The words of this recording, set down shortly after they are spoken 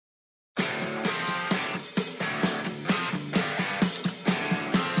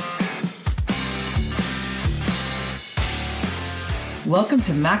Welcome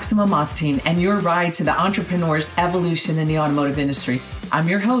to Maximum Octane and your ride to the entrepreneur's evolution in the automotive industry. I'm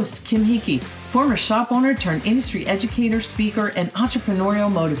your host, Kim Hickey, former shop owner turned industry educator, speaker, and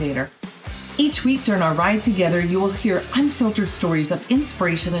entrepreneurial motivator. Each week during our ride together, you will hear unfiltered stories of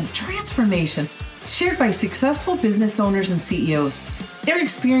inspiration and transformation shared by successful business owners and CEOs. Their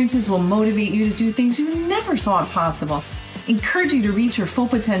experiences will motivate you to do things you never thought possible, encourage you to reach your full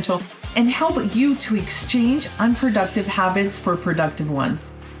potential, and help you to exchange unproductive habits for productive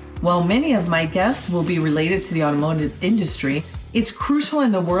ones. While many of my guests will be related to the automotive industry, it's crucial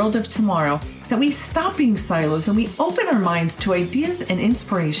in the world of tomorrow that we stop being silos and we open our minds to ideas and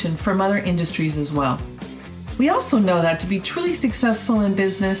inspiration from other industries as well. We also know that to be truly successful in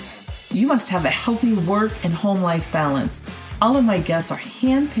business, you must have a healthy work and home life balance. All of my guests are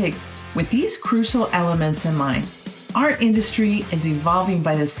handpicked with these crucial elements in mind. Our industry is evolving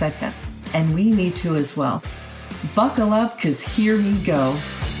by the second, and we need to as well. Buckle up, because here we go.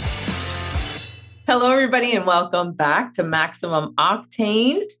 Hello, everybody, and welcome back to Maximum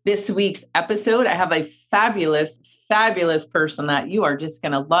Octane. This week's episode, I have a fabulous person that you are just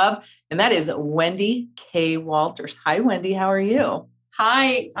going to love, and that is Wendy K. Walters. Hi, Wendy. How are you?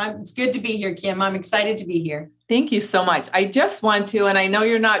 Hi, it's good to be here, Kim. I'm excited to be here. Thank you so much. I just want to, and I know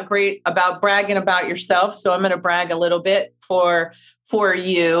you're not great about bragging about yourself, so I'm going to brag a little bit for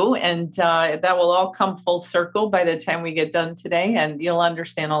you, and that will all come full circle by the time we get done today, and you'll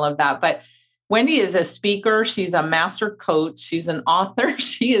understand all of that. But Wendy is a speaker. She's a master coach. She's an author.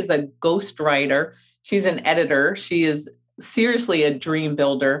 She is a ghostwriter. She's an editor. She is seriously a dream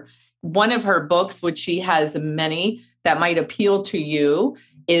builder. One of her books, which she has many that might appeal to you,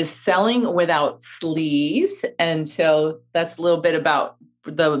 is Selling Without Sleaze. And so that's a little bit about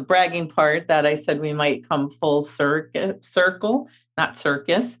the bragging part that I said we might come full circle, not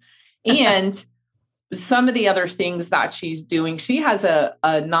circus. And some of the other things that she's doing. She has a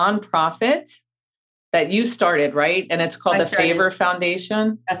nonprofit that you started, right? And it's called the Favor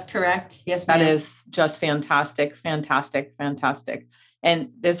Foundation. That's correct. Yes, ma'am. That is just fantastic.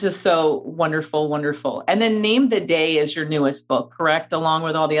 And it's just so wonderful. And then Name the Day is your newest book, correct? Along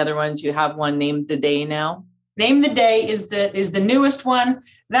with all the other ones, you have one, Name the Day now. Name the Day is the newest one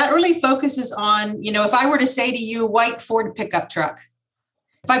that really focuses on, if I were to say to you, white Ford pickup truck,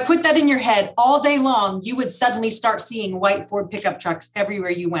 if I put that in your head all day long, you would suddenly start seeing white Ford pickup trucks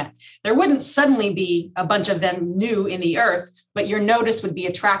everywhere you went. There wouldn't suddenly be a bunch of them new in the earth, but your notice would be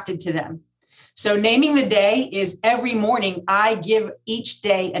attracted to them. So naming the day is every morning I give each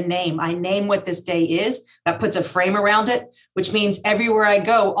day a name. I name what this day is. That puts a frame around it, which means everywhere I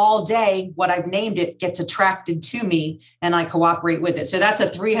go all day, what I've named it gets attracted to me and I cooperate with it. So that's a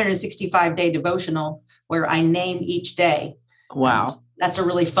 365-day devotional where I name each day. Wow. That's a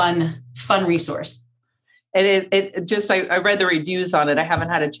really fun resource. It is. I read the reviews on it. I haven't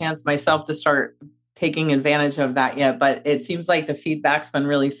had a chance myself to start taking advantage of that yet, but it seems like the feedback's been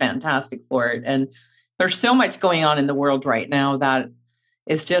really fantastic for it. And there's so much going on in the world right now that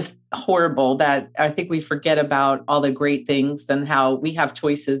is just horrible that I think we forget about all the great things and how we have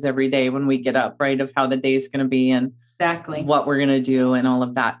choices every day when we get up, right? Of how the day is going to be and exactly what we're going to do and all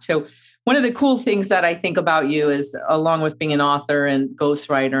of that. So one of the cool things that I think about you is, along with being an author and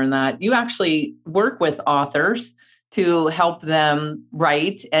ghostwriter and that, you actually work with authors to help them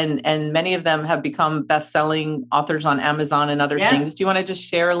write. And many of them have become best-selling authors on Amazon and other things. Do you want to just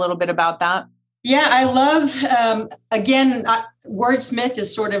share a little bit about that? Yeah, I love, wordsmith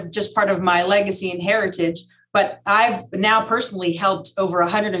is sort of just part of my legacy and heritage, but I've now personally helped over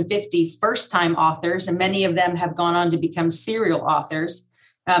 150 first-time authors, and many of them have gone on to become serial authors.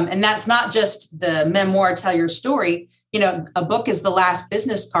 And that's not just the memoir, tell your story. A book is the last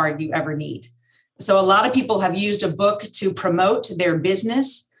business card you ever need. So a lot of people have used a book to promote their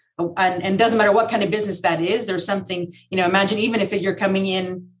business, and it doesn't matter what kind of business that is. There's something, imagine even if you're coming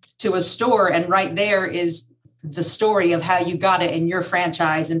in to a store and right there is the story of how you got it in your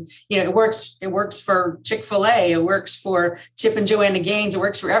franchise. And, it works for Chick-fil-A, it works for Chip and Joanna Gaines, it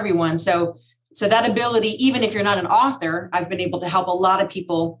works for everyone. So that ability, even if you're not an author, I've been able to help a lot of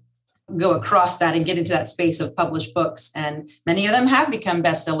people go across that and get into that space of published books. And many of them have become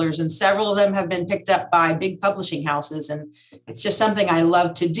bestsellers, and several of them have been picked up by big publishing houses. And it's just something I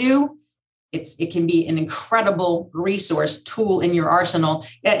love to do. It can be an incredible resource tool in your arsenal.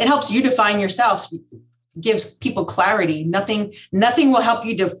 It helps you define yourself, gives people clarity. Nothing will help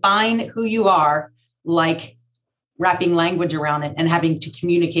you define who you are like wrapping language around it and having to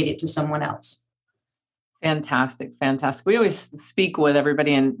communicate it to someone else. Fantastic. We always speak with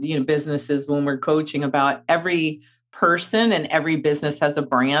everybody in businesses when we're coaching about every person and every business has a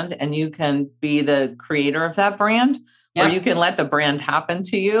brand, and you can be the creator of that brand, where you can let the brand happen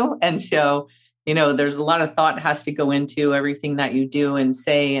to you. And so, there's a lot of thought has to go into everything that you do and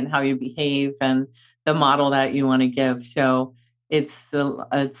say and how you behave and the model that you want to give. So it's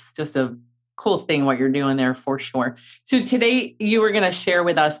just a cool thing what you're doing there for sure. So today you were going to share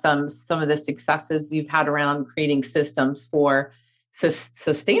with us some of the successes you've had around creating systems for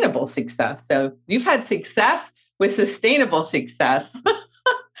sustainable success. So you've had success with sustainable success.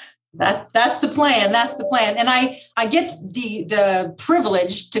 That's the plan. That's the plan. And I get the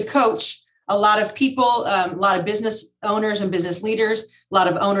privilege to coach a lot of people, a lot of business owners and business leaders, a lot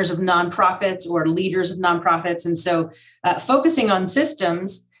of owners of nonprofits or leaders of nonprofits. And so focusing on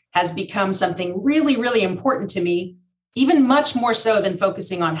systems has become something really, really important to me, even much more so than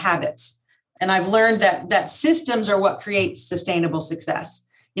focusing on habits. And I've learned that systems are what creates sustainable success.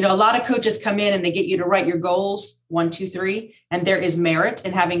 A lot of coaches come in and they get you to write your goals, 1, 2, 3, and there is merit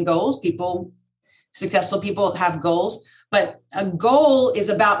in having goals. Successful people have goals, but a goal is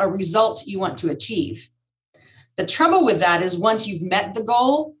about a result you want to achieve. The trouble with that is once you've met the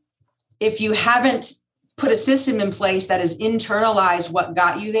goal, if you haven't put a system in place that has internalized what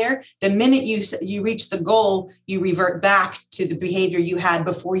got you there, the minute you reach the goal, you revert back to the behavior you had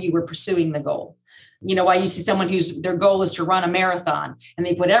before you were pursuing the goal. Why you see someone their goal is to run a marathon and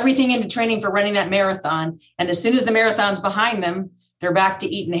they put everything into training for running that marathon. And as soon as the marathon's behind them, they're back to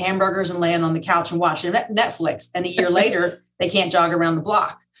eating hamburgers and laying on the couch and watching Netflix. And a year later, they can't jog around the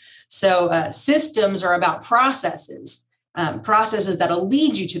block. So systems are about processes that'll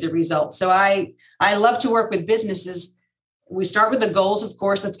lead you to the result. So I love to work with businesses. We start with the goals, of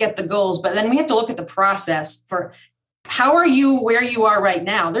course, let's get the goals, but then we have to look at the process for how are you where you are right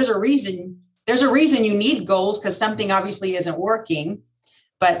now? There's a reason you need goals because something obviously isn't working,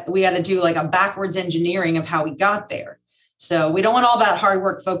 but we got to do like a backwards engineering of how we got there. So we don't want all that hard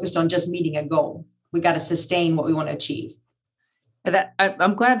work focused on just meeting a goal. We got to sustain what we want to achieve.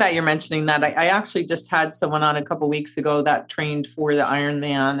 I'm glad that you're mentioning that. I actually just had someone on a couple of weeks ago that trained for the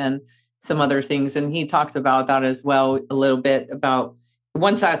Ironman and some other things. And he talked about that as well, a little bit about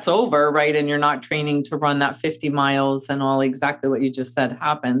once that's over, right? And you're not training to run that 50 miles and all exactly what you just said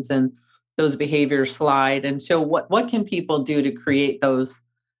happens and those behaviors slide. And so what can people do to create those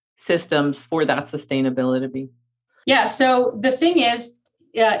systems for that sustainability? Yeah. So the thing is,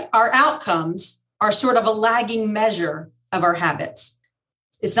 our outcomes are sort of a lagging measure of our habits.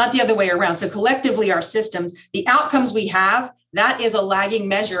 It's not the other way around. So collectively, our systems, the outcomes we have, that is a lagging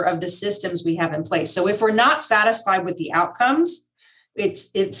measure of the systems we have in place. So if we're not satisfied with the outcomes,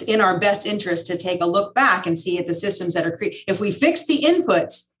 it's in our best interest to take a look back and see if the systems that are created, if we fix the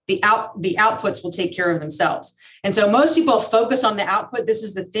inputs, the outputs will take care of themselves. And so most people focus on the output. This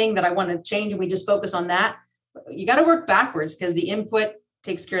is the thing that I want to change. And we just focus on that. You got to work backwards because the input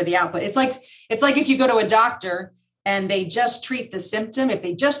takes care of the output. It's like if you go to a doctor and they just treat the symptom. If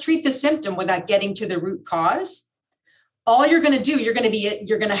they just treat the symptom without getting to the root cause, all you're going to do, you're going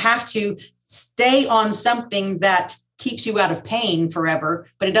to have to stay on something that keeps you out of pain forever,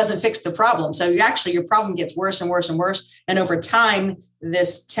 but it doesn't fix the problem. So your problem gets worse and worse and worse. And over time,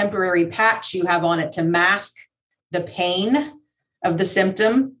 this temporary patch you have on it to mask the pain of the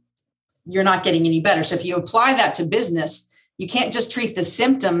symptom, you're not getting any better. So if you apply that to business, you can't just treat the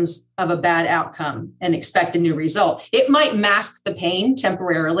symptoms of a bad outcome and expect a new result. It might mask the pain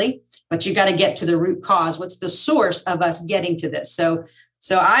temporarily, but you got to get to the root cause. What's the source of us getting to this? So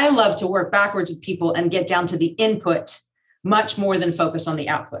I love to work backwards with people and get down to the input much more than focus on the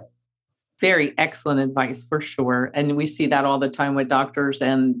output. Very excellent advice for sure. And we see that all the time with doctors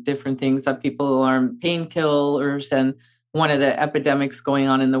and different things that people are on painkillers. And one of the epidemics going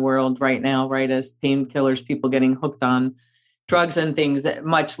on in the world right now, right, is painkillers, people getting hooked on drugs and things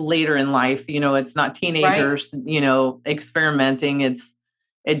much later in life. It's not teenagers, right, experimenting. It's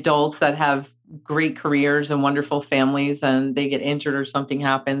adults that have great careers and wonderful families, and they get injured or something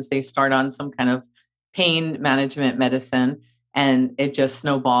happens. They start on some kind of pain management medicine, and it just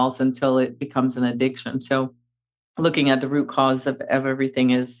snowballs until it becomes an addiction. So looking at the root cause of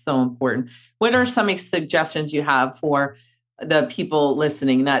everything is so important. What are some suggestions you have for the people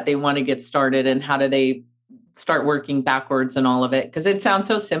listening that they want to get started, and how do they start working backwards and all of it? Because it sounds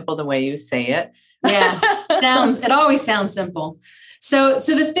so simple the way you say it. Yeah, it always sounds simple. So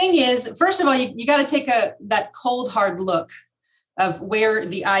the thing is, first of all, you got to take that cold, hard look of where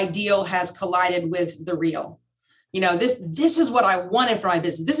the ideal has collided with the real. This is what I wanted for my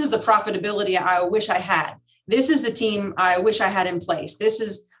business. This is the profitability I wish I had. This is the team I wish I had in place. This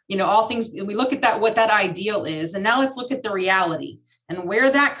is, all things. We look at what that ideal is. And now let's look at the reality. And where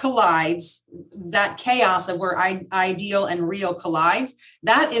that collides, that chaos of where ideal and real collides,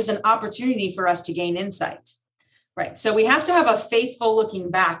 that is an opportunity for us to gain insight. Right. So we have to have a faithful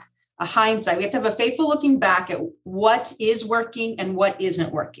looking back, a hindsight. We have to have a faithful looking back at what is working and what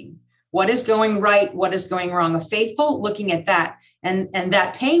isn't working. What is going right? What is going wrong? A faithful looking at that. And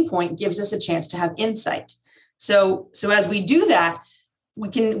that pain point gives us a chance to have insight. So as we do that, we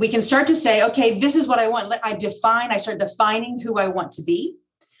can start to say, okay, this is what I want. I start defining who I want to be.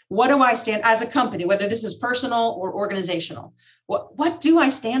 What do I stand as a company, whether this is personal or organizational? What do I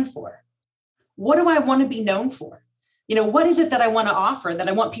stand for? What do I want to be known for? What is it that I want to offer that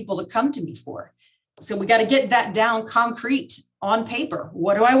I want people to come to me for? So we got to get that down concrete on paper.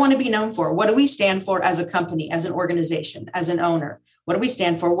 What do I want to be known for? What do we stand for as a company, as an organization, as an owner? What do we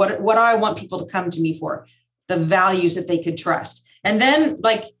stand for? What do I want people to come to me for? The values that they could trust. And then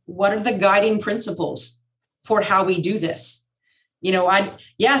what are the guiding principles for how we do this?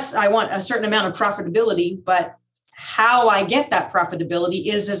 I want a certain amount of profitability, but how I get that profitability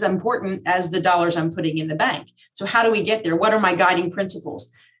is as important as the dollars I'm putting in the bank. So how do we get there? What are my guiding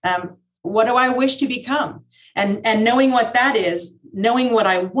principles? What do I wish to become? And knowing what that is, knowing what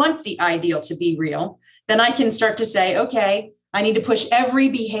I want the ideal to be real, then I can start to say, okay, I need to push every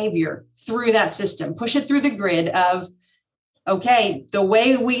behavior through that system, push it through the grid of, okay, the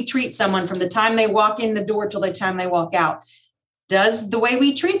way we treat someone from the time they walk in the door till the time they walk out, does the way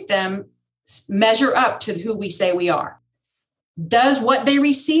we treat them measure up to who we say we are? Does what they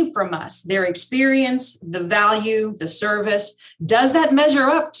receive from us, their experience, the value, the service, does that measure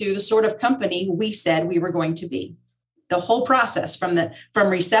up to the sort of company we said we were going to be? The whole process from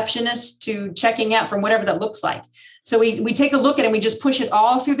receptionist to checking out, from whatever that looks like. So we take a look at it and we just push it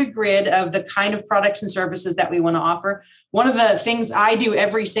all through the grid of the kind of products and services that we want to offer. One of the things I do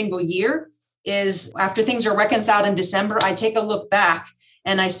every single year is, after things are reconciled in December, I take a look back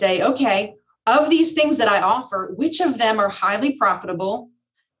and I say, okay, of these things that I offer, which of them are highly profitable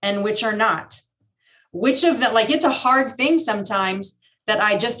and which are not? Which of them, it's a hard thing sometimes that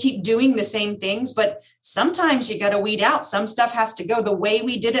I just keep doing the same things, but sometimes you got to weed out. Some stuff has to go. The way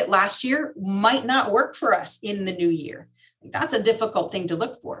we did it last year might not work for us in the new year. That's a difficult thing to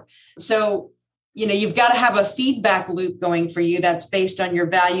look for. So, you've got to have a feedback loop going for you that's based on your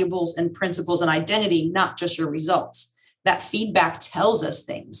valuables and principles and identity, not just your results. That feedback tells us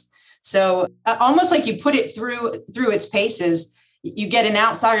things. So almost like you put it through its paces, you get an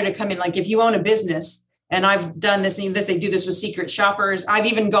outsider to come in. Like if you own a business, and I've done this, and they do this with secret shoppers. I've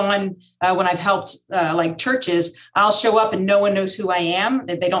even gone when I've helped churches, I'll show up and no one knows who I am.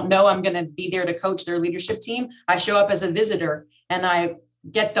 They don't know I'm going to be there to coach their leadership team. I show up as a visitor and I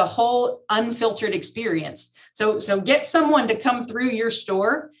get the whole unfiltered experience. So get someone to come through your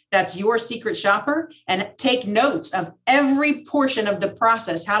store that's your secret shopper and take notes of every portion of the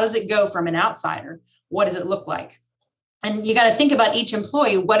process. How does it go from an outsider? What does it look like? And you got to think about each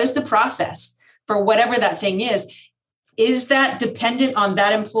employee. What is the process for whatever that thing is? Is that dependent on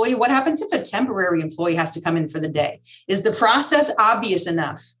that employee? What happens if a temporary employee has to come in for the day? Is the process obvious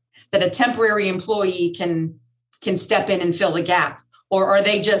enough that a temporary employee can step in and fill the gap? Or are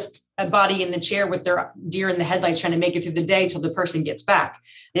they just a body in the chair with their deer in the headlights trying to make it through the day till the person gets back?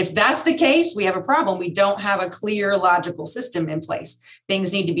 If that's the case, we have a problem. We don't have a clear, logical system in place.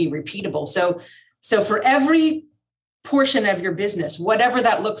 Things need to be repeatable. So for every portion of your business, whatever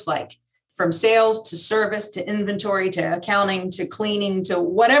that looks like, from sales to service to inventory to accounting to cleaning to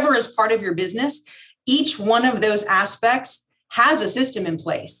whatever is part of your business, each one of those aspects has a system in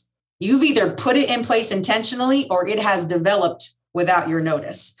place. You've either put it in place intentionally or it has developed without your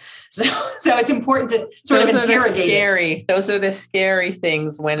notice. So it's important to sort of interrogate it. Those are the scary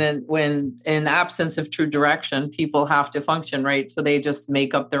things when in absence of true direction, people have to function, right? So they just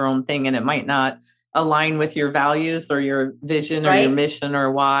make up their own thing and it might not align with your values or your vision or your mission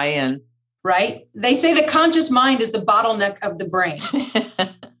or why. And right. They say the conscious mind is the bottleneck of the brain.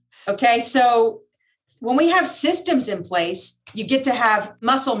 Okay. So when we have systems in place, you get to have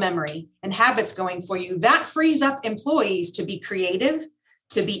muscle memory and habits going for you. That frees up employees to be creative,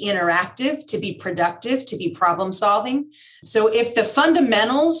 to be interactive, to be productive, to be problem solving. So if the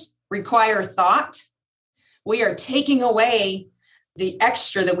fundamentals require thought, we are taking away the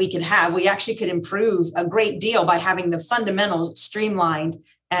extra that we could have. We actually could improve a great deal by having the fundamentals streamlined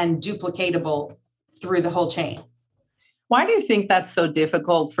and duplicatable through the whole chain. Why do you think that's so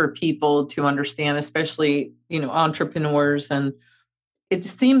difficult for people to understand, especially, entrepreneurs? And it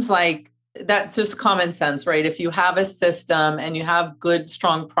seems like that's just common sense, right? If you have a system and you have good,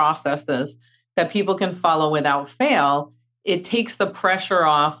 strong processes that people can follow without fail, it takes the pressure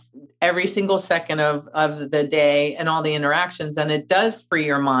off every single second of the day and all the interactions. And it does free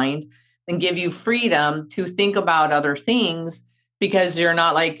your mind and give you freedom to think about other things because you're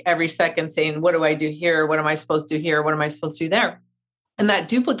not like every second saying, what do I do here? What am I supposed to do here? What am I supposed to do there? And that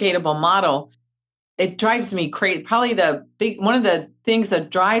duplicatable model, it drives me crazy. Probably one of the things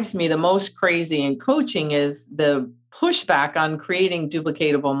that drives me the most crazy in coaching is the pushback on creating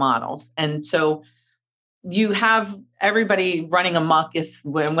duplicatable models. And so you have everybody running amok. Is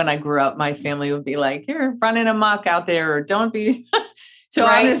when I grew up, my family would be like, you're running amok out there, or don't be. So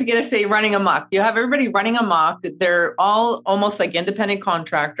right. I'm just going to say running amok. You have everybody running amok. They're all almost like independent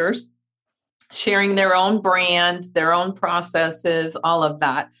contractors, sharing their own brand, their own processes, all of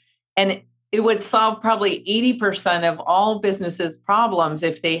that. And it would solve probably 80% of all businesses' problems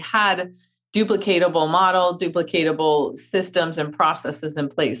if they had duplicatable model, duplicatable systems and processes in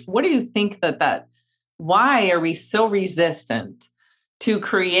place. What do you think why are we so resistant to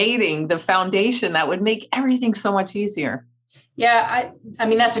creating the foundation that would make everything so much easier? Yeah, I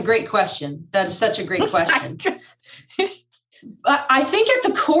mean, that's a great question. That is such a great question. I think at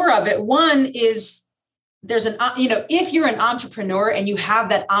the core of it, one is if you're an entrepreneur and you have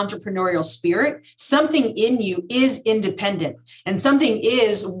that entrepreneurial spirit, something in you is independent and something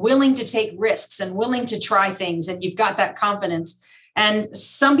is willing to take risks and willing to try things. And you've got that confidence. And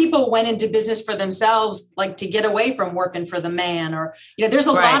some people went into business for themselves, like to get away from working for the man, or, there's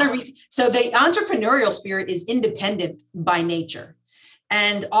a lot of reasons. So the entrepreneurial spirit is independent by nature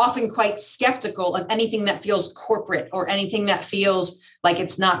and often quite skeptical of anything that feels corporate or anything that feels like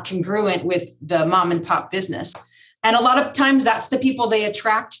it's not congruent with the mom and pop business. And a lot of times that's the people they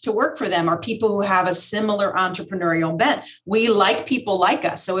attract to work for them are people who have a similar entrepreneurial bent. We like people like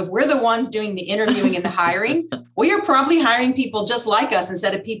us. So if we're the ones doing the interviewing and the hiring, we are probably hiring people just like us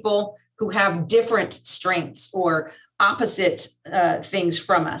instead of people who have different strengths or opposite things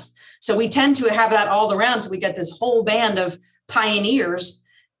from us. So we tend to have that all around. So we get this whole band of pioneers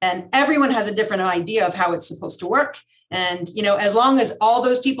and everyone has a different idea of how it's supposed to work. And, as long as all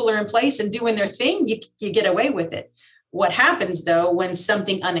those people are in place and doing their thing, you get away with it. What happens, though, when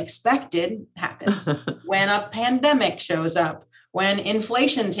something unexpected happens, when a pandemic shows up, when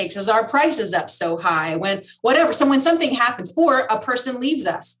inflation takes our prices up so high, when something happens or a person leaves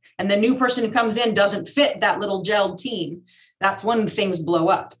us and the new person who comes in doesn't fit that little gelled team, that's when things blow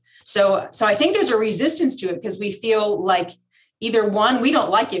up. So I think there's a resistance to it because we feel like either one, we don't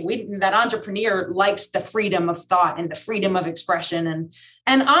like it. That entrepreneur likes the freedom of thought and the freedom of expression.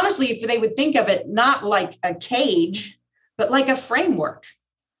 And honestly, if they would think of it not like a cage, but like a framework,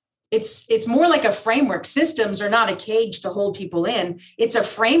 it's more like a framework. Systems are not a cage to hold people in. It's a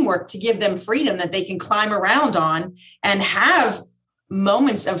framework to give them freedom that they can climb around on and have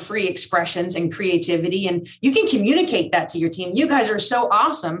moments of free expressions and creativity. And you can communicate that to your team. You guys are so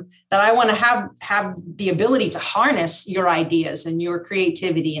awesome that I want to have the ability to harness your ideas and your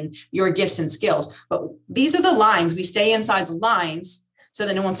creativity and your gifts and skills. But these are the lines. We stay inside the lines so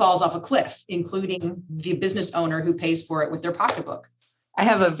that no one falls off a cliff, including the business owner who pays for it with their pocketbook. I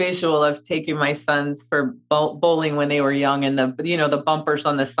have a visual of taking my sons for bowling when they were young and the bumpers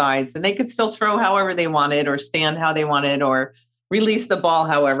on the sides, and they could still throw however they wanted or stand how they wanted or release the ball,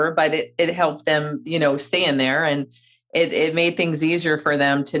 however, but it helped them, stay in there. And it made things easier for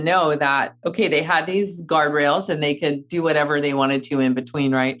them to know that, okay, they had these guardrails and they could do whatever they wanted to in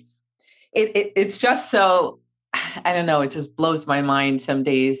between, right? It's just so, I don't know, it just blows my mind some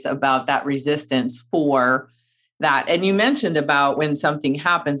days about that resistance for that. And you mentioned about when something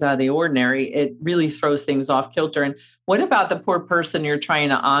happens out of the ordinary, it really throws things off kilter. And what about the poor person you're trying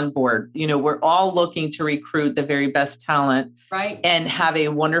to onboard? We're all looking to recruit the very best talent, right, and have a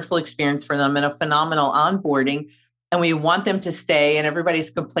wonderful experience for them and a phenomenal onboarding. And we want them to stay, and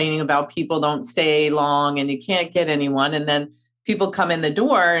everybody's complaining about people don't stay long and you can't get anyone. And then people come in the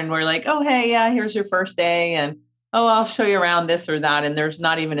door and we're like, oh, hey, yeah, here's your first day. And, oh, I'll show you around this or that. And there's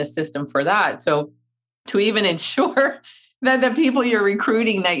not even a system for that. So to even ensure that the people you're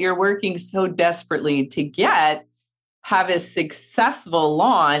recruiting that you're working so desperately to get have a successful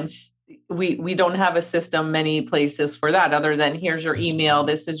launch, we don't have a system many places for that other than here's your email,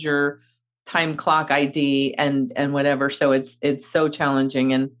 this is your time clock ID and whatever. So it's so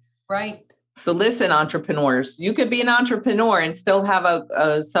challenging. And right. So listen, entrepreneurs, you could be an entrepreneur and still have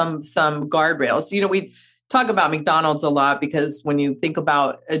some guardrails. We talk about McDonald's a lot because when you think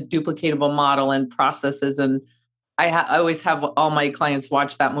about a duplicatable model and processes, and I always have all my clients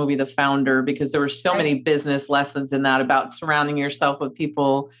watch that movie, The Founder, because there were so many business lessons in that about surrounding yourself with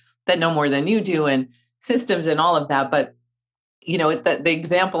people that know more than you do and systems and all of that. But, the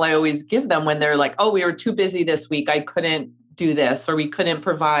example I always give them when they're like, oh, we were too busy this week, I couldn't do this, or we couldn't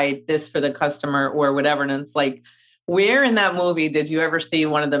provide this for the customer or whatever. And it's like, Where in that movie did you ever see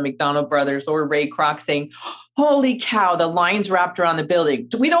one of the McDonald brothers or Ray Kroc saying, holy cow, the line's wrapped around the building.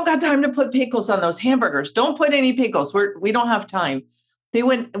 We don't got time to put pickles on those hamburgers. Don't put any pickles. We don't have time. They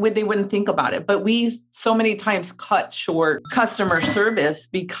wouldn't think about it. But we so many times cut short customer service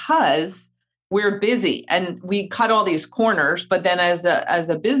because we're busy and we cut all these corners. But then as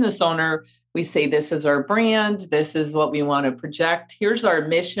a business owner, we say, this is our brand. This is what we want to project. Here's our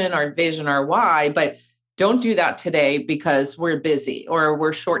mission, our vision, our why. But don't do that today because we're busy or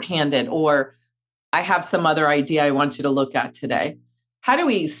we're shorthanded or I have some other idea I want you to look at today. How do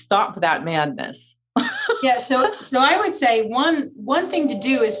we stop that madness? Yeah. So I would say one thing to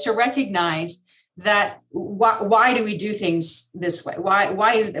do is to recognize that why do we do things this way?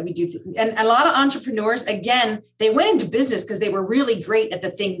 Why is it that we do things? And a lot of entrepreneurs, again, they went into business because they were really great at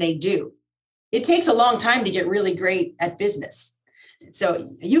the thing they do. It takes a long time to get really great at business. So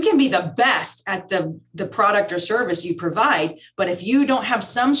you can be the best at the product or service you provide, but if you don't have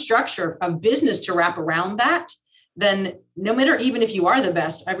some structure of business to wrap around that, then no matter, even if you are the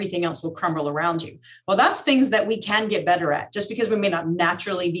best, everything else will crumble around you. Well, that's things that we can get better at. Just because we may not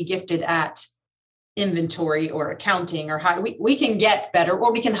naturally be gifted at inventory or accounting or how we can get better,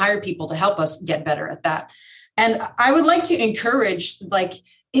 or we can hire people to help us get better at that. And I would like to encourage,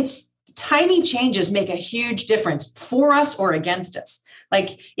 it's tiny changes make a huge difference for us or against us.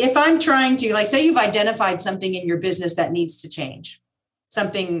 Like if I'm trying to, say you've identified something in your business that needs to change,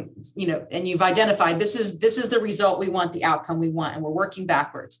 something, and you've identified this is the result we want, the outcome we want, and we're working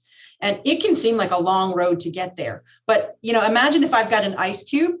backwards. And it can seem like a long road to get there. But, imagine if I've got an ice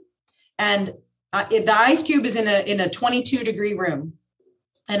cube and the ice cube is in a 22 degree room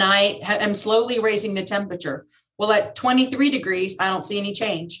and I am slowly raising the temperature. Well, at 23 degrees, I don't see any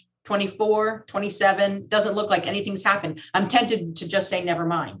change. 24, 27, doesn't look like anything's happened. I'm tempted to just say, never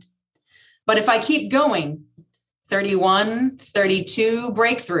mind. But if I keep going, 31, 32,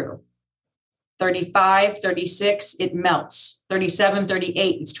 breakthrough, 35, 36, it melts, 37,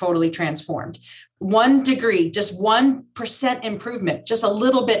 38, it's totally transformed. 1 degree, just 1% improvement, just a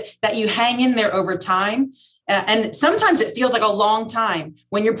little bit that you hang in there over time. And sometimes it feels like a long time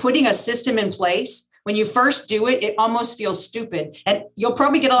when you're putting a system in place. When you first do it, it almost feels stupid. And you'll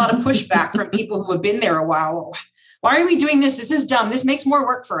probably get a lot of pushback from people who have been there a while. Why are we doing this? This is dumb. This makes more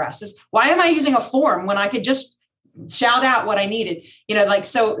work for us. Why am I using a form when I could just shout out what I needed?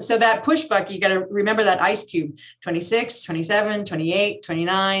 So that pushback, you got to remember that ice cube, 26, 27, 28,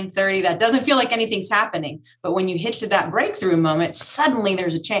 29, 30, that doesn't feel like anything's happening. But when you hit to that breakthrough moment, suddenly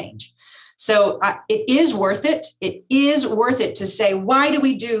there's a change. So it is worth it. It is worth it to say, why do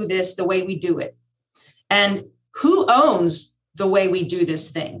we do this the way we do it? And who owns the way we do this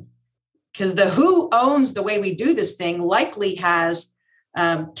thing? Because the who owns the way we do this thing likely has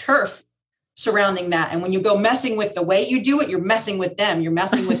turf surrounding that. And when you go messing with the way you do it, you're messing with them. You're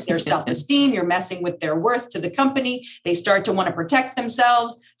messing with their self-esteem. You're messing with their worth to the company. They start to want to protect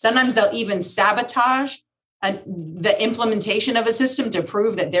themselves. Sometimes they'll even sabotage the implementation of a system to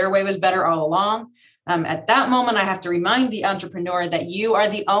prove that their way was better all along. At that moment, I have to remind the entrepreneur that you are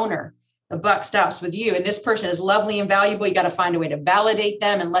the owner. The buck stops with you. And this person is lovely and valuable. You got to find a way to validate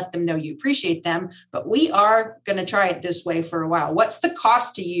them and let them know you appreciate them. But we are going to try it this way for a while. What's the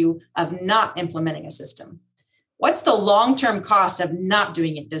cost to you of not implementing a system? What's the long-term cost of not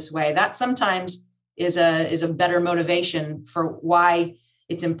doing it this way? That sometimes is a better motivation for why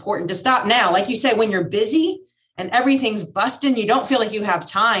it's important to stop now. Like you said, when you're busy and everything's busting, you don't feel like you have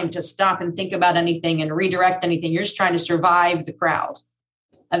time to stop and think about anything and redirect anything. You're just trying to survive the crowd.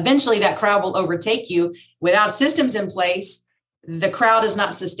 Eventually, that crowd will overtake you. Without systems in place, the crowd is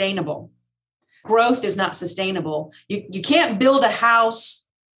not sustainable. Growth is not sustainable. You can't build a house.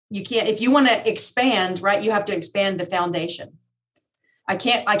 You can't, if you want to expand, right? You have to expand the foundation. I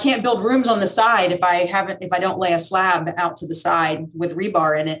can't build rooms on the side if I don't lay a slab out to the side with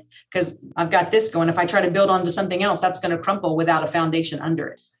rebar in it, because I've got this going. If I try to build onto something else, that's going to crumple without a foundation under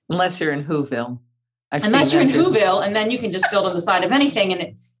it. Unless you're in Whoville. Unless you're in Whoville, and then you can just build on the side of anything,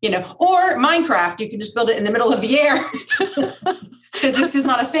 and or Minecraft, you can just build it in the middle of the air. Physics is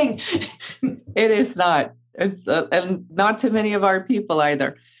not a thing. It is not. It's and not to many of our people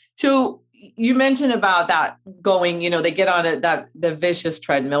either. So you mentioned about that going, they get on the vicious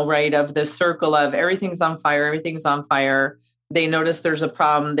treadmill, right? Of the circle of everything's on fire. They notice there's a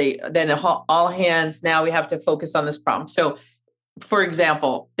problem. Then all hands, now we have to focus on this problem. So for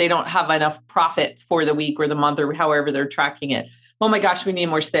example, they don't have enough profit for the week or the month or however they're tracking it. Oh my gosh, we need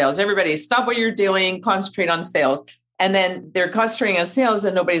more sales. Everybody stop what you're doing, concentrate on sales. And then they're concentrating on sales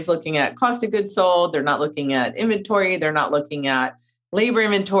and nobody's looking at cost of goods sold. They're not looking at inventory. They're not looking at labor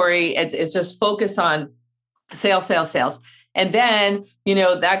inventory. It's just focus on Sales, sales, sales. And then,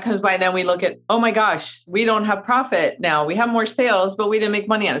 that comes by and then we look at, oh my gosh, we don't have profit now. We have more sales, but we didn't make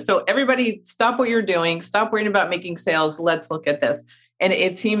money on it. So everybody stop what you're doing. Stop worrying about making sales. Let's look at this. And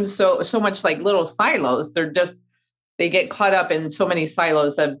it seems so much like little silos. They get caught up in so many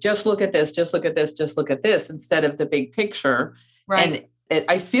silos of just look at this, just look at this, just look at this instead of the big picture. Right. And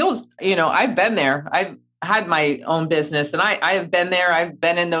I feel, I've been there. I've had my own business and I have been there. I've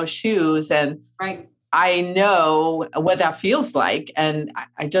been in those shoes and right. I know what that feels like. And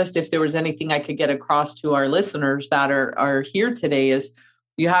I just, if there was anything I could get across to our listeners that are here today is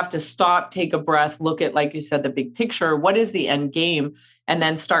you have to stop, take a breath, look at, like you said, the big picture. What is the end game? And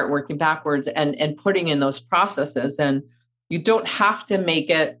then start working backwards and putting in those processes. And you don't have to make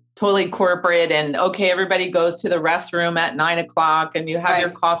it totally corporate and okay, everybody goes to the restroom at 9:00 and you have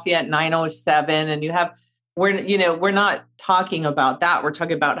your coffee at 9:07 and you have, we're not talking about that. We're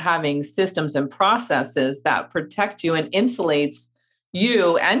talking about having systems and processes that protect you and insulates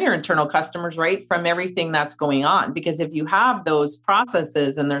you and your internal customers, right, from everything that's going on. Because if you have those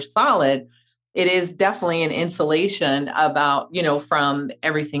processes and they're solid, it is definitely an insulation about, from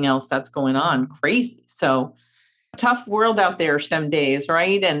everything else that's going on. Crazy. So tough world out there some days,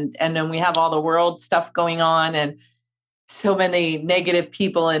 right? And then we have all the world stuff going on and so many negative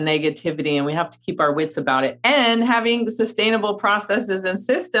people and negativity, and we have to keep our wits about it. And having sustainable processes and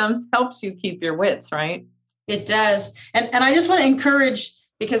systems helps you keep your wits, right? It does. And I just want to encourage,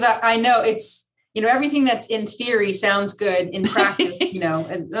 because I know it's, everything that's in theory sounds good in practice,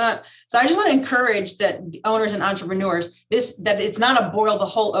 so I just want to encourage that owners and entrepreneurs, that it's not a boil the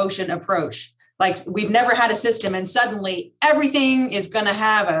whole ocean approach. Like we've never had a system and suddenly everything is going to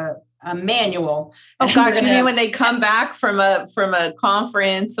have a manual. Oh gosh, you mean when they come back from a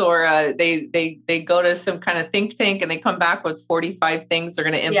conference or they go to some kind of think tank and they come back with 45 things they're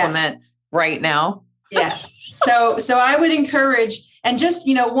going to implement right now? Yes. So I would encourage, and just,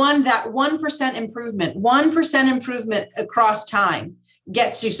 1% improvement across time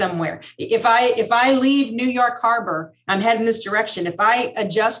gets you somewhere. If I leave New York Harbor, I'm heading this direction. If I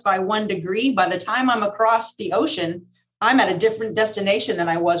adjust by 1 degree, by the time I'm across the ocean, I'm at a different destination than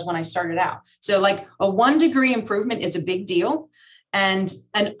I was when I started out. So like a 1 degree improvement is a big deal. And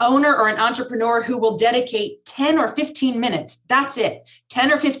an owner or an entrepreneur who will dedicate 10 or 15 minutes, that's it,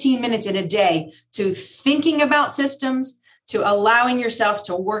 10 or 15 minutes in a day to thinking about systems, to allowing yourself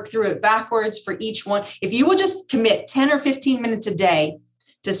to work through it backwards for each one. If you will just commit 10 or 15 minutes a day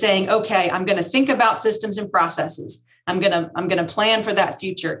to saying, okay, I'm going to think about systems and processes. I'm going to plan for that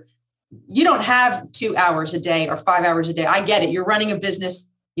future. You don't have 2 hours a day or 5 hours a day. I get it. You're running a business.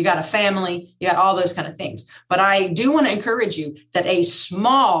 You got a family, you got all those kind of things. But I do want to encourage you that a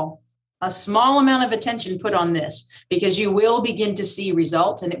small amount of attention put on this, because you will begin to see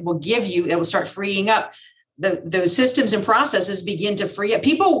results and it will start freeing up. Those systems and processes begin to free up.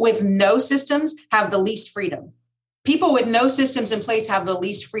 People with no systems have the least freedom. People with no systems in place have the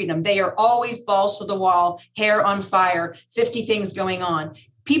least freedom. They are always balls to the wall, hair on fire, 50 things going on.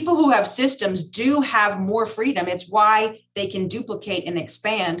 People who have systems do have more freedom. It's why they can duplicate and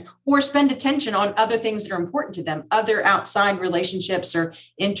expand or spend attention on other things that are important to them, other outside relationships or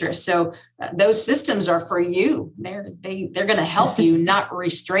interests. So those systems are for you. They're going to help you, not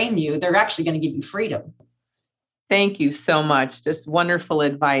restrain you. They're actually going to give you freedom. Thank you so much. Just wonderful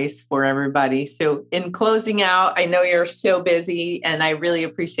advice for everybody. So in closing out, I know you're so busy and I really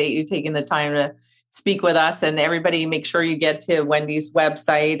appreciate you taking the time to speak with us. And everybody, make sure you get to Wendy's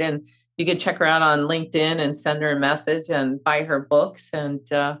website and you can check her out on LinkedIn and send her a message and buy her books and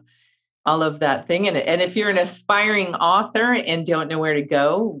all of that thing. And if you're an aspiring author and don't know where to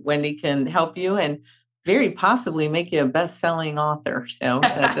go, Wendy can help you and very possibly make you a best-selling author. So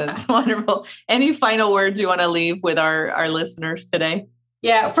that's wonderful. Any final words you want to leave with our listeners today?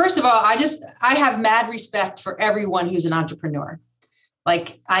 Yeah. First of all, I have mad respect for everyone who's an entrepreneur.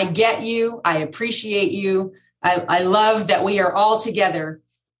 Like, I get you. I appreciate you. I love that we are all together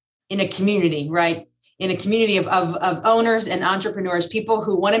in a community, right? In a community of owners and entrepreneurs, people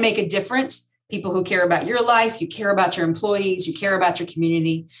who want to make a difference, people who care about your life, you care about your employees, you care about your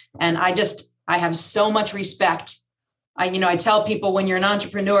community. And I have so much respect. I tell people when you're an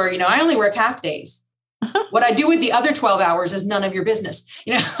entrepreneur, I only work half days. What I do with the other 12 hours is none of your business.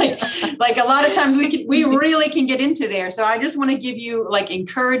 Like a lot of times we really can get into there. So I just want to give you like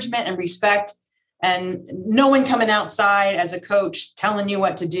encouragement and respect, and no one coming outside as a coach telling you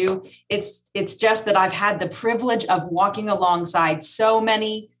what to do. It's just that I've had the privilege of walking alongside so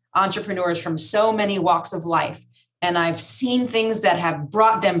many entrepreneurs from so many walks of life. and I've seen things that have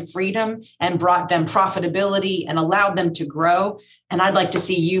brought them freedom and brought them profitability and allowed them to grow. And I'd like to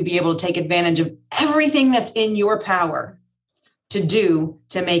see you be able to take advantage of everything that's in your power to do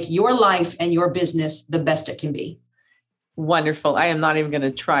to make your life and your business the best it can be. Wonderful. I am not even going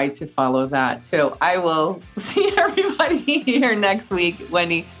to try to follow that. So I will see everybody here next week.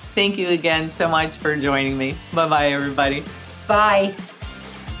 Wendy, thank you again so much for joining me. Bye-bye, everybody. Bye.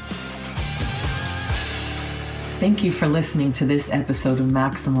 Thank you for listening to this episode of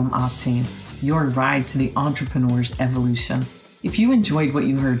Maximum Octane, your ride to the entrepreneur's evolution. If you enjoyed what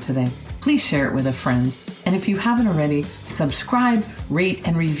you heard today, please share it with a friend. And if you haven't already, subscribe, rate,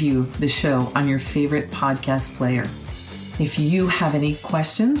 and review the show on your favorite podcast player. If you have any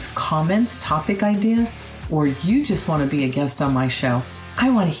questions, comments, topic ideas, or you just want to be a guest on my show, I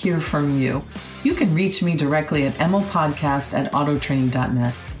want to hear from you. You can reach me directly at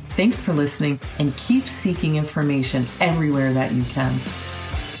emopodcast@autotraining.net. Thanks for listening, and keep seeking information everywhere that you can.